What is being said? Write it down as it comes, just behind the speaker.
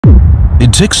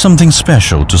It takes something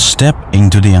special to step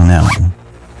into the unknown.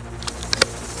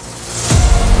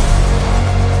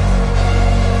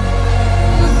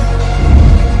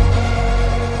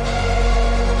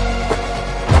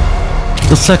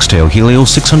 The Flextail Helio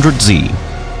 600Z,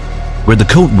 where the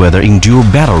cold weather endure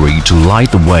battery to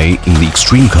light the way in the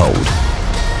extreme cold.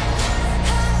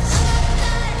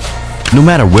 No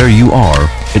matter where you are,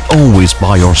 it always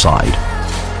by your side.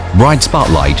 Bright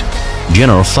spotlight,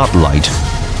 general floodlight,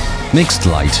 mixed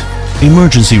light,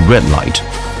 emergency red light,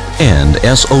 and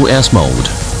SOS mode.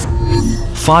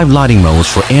 5 lighting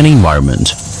modes for any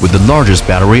environment. With the largest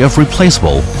battery of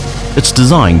replaceable, it's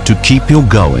designed to keep you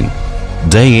going,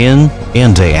 day in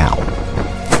and day out.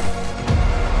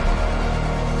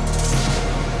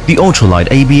 The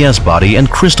ultralight ABS body and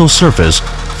crystal surface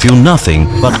feel nothing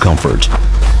but comfort.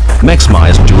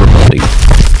 Maximize durability.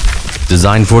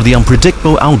 Designed for the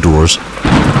unpredictable outdoors,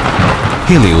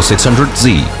 Helio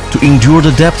 600Z to endure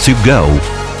the depths you go,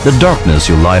 the darkness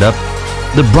you light up,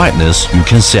 the brightness you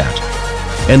can set,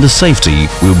 and the safety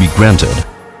will be granted.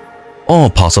 All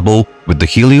possible with the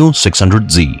Helio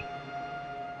 600Z.